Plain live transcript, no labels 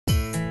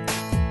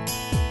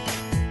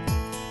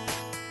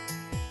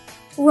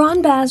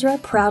Ron Basra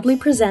proudly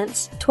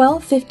presents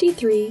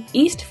 1253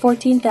 East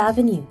 14th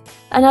Avenue,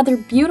 another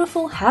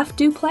beautiful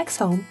half-duplex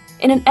home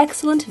in an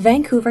excellent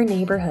Vancouver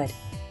neighborhood.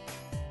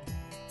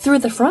 Through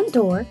the front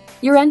door,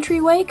 your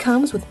entryway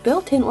comes with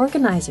built-in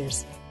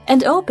organizers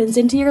and opens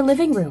into your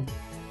living room,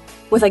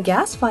 with a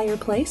gas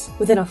fireplace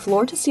within a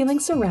floor-to-ceiling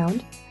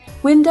surround,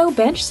 window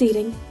bench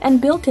seating,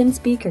 and built-in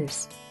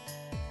speakers.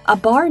 A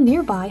bar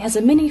nearby has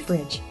a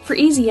mini-fridge for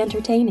easy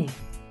entertaining.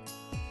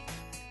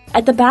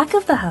 At the back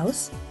of the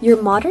house,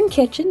 your modern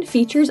kitchen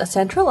features a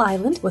central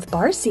island with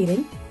bar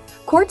seating,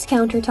 quartz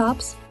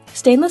countertops,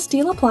 stainless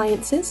steel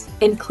appliances,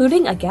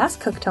 including a gas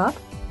cooktop,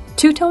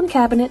 two-tone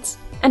cabinets,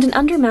 and an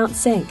undermount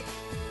sink.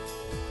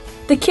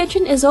 The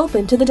kitchen is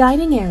open to the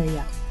dining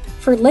area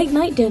for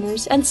late-night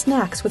dinners and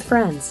snacks with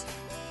friends.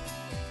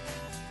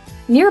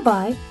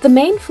 Nearby, the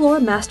main floor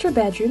master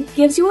bedroom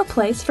gives you a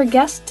place for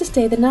guests to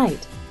stay the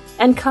night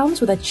and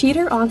comes with a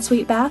cheater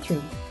ensuite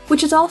bathroom,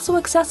 which is also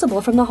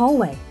accessible from the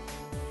hallway.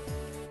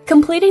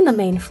 Completing the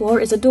main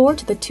floor is a door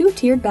to the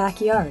two-tiered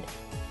backyard,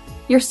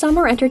 your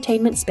summer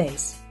entertainment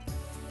space.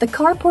 The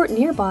carport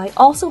nearby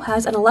also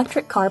has an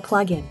electric car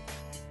plug-in.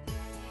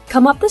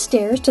 Come up the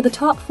stairs to the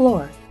top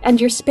floor and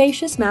your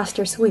spacious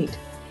master suite,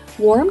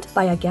 warmed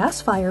by a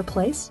gas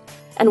fireplace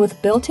and with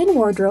built-in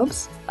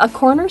wardrobes, a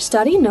corner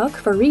study nook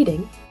for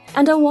reading,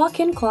 and a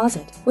walk-in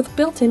closet with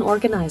built-in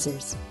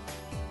organizers.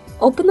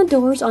 Open the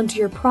doors onto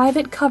your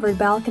private covered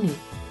balcony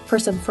for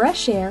some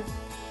fresh air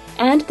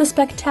and the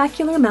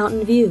spectacular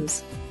mountain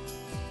views.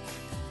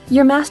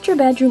 Your master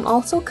bedroom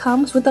also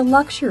comes with the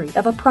luxury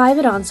of a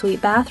private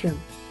ensuite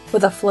bathroom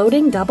with a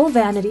floating double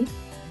vanity,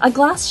 a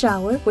glass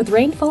shower with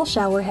rainfall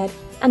showerhead,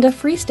 and a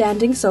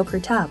freestanding soaker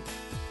tub.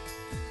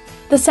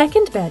 The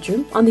second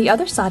bedroom, on the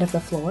other side of the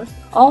floor,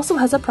 also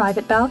has a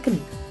private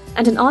balcony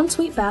and an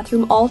ensuite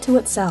bathroom all to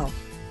itself.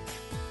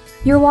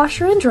 Your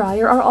washer and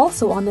dryer are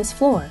also on this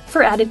floor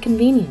for added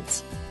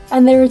convenience,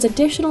 and there is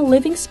additional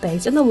living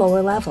space in the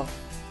lower level.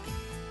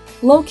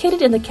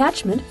 Located in the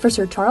Catchment for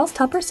Sir Charles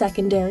Tupper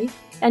Secondary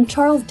and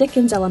Charles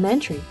Dickens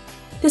Elementary,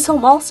 this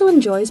home also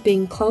enjoys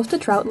being close to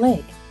Trout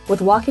Lake,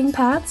 with walking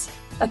paths,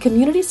 a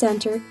community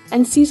center,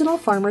 and seasonal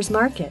farmers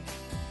market.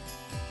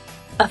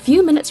 A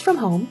few minutes from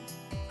home,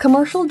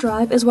 Commercial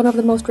Drive is one of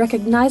the most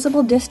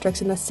recognizable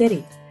districts in the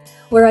city,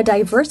 where a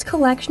diverse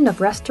collection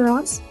of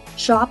restaurants,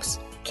 shops,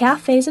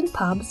 cafes, and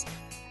pubs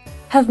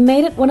have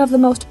made it one of the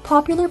most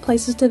popular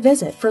places to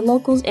visit for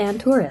locals and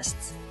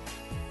tourists.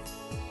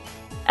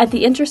 At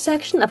the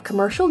intersection of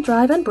Commercial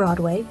Drive and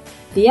Broadway,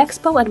 the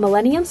Expo and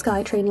Millennium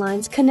SkyTrain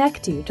lines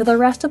connect you to the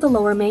rest of the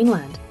Lower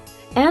Mainland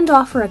and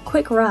offer a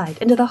quick ride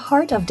into the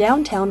heart of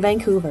downtown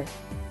Vancouver.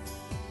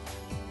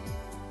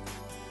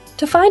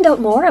 To find out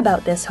more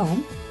about this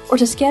home, or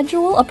to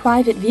schedule a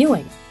private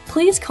viewing,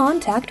 please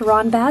contact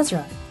Ron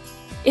Basra.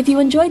 If you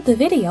enjoyed the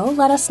video,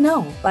 let us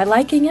know by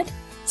liking it,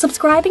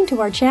 subscribing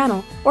to our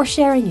channel, or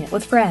sharing it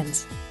with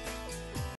friends.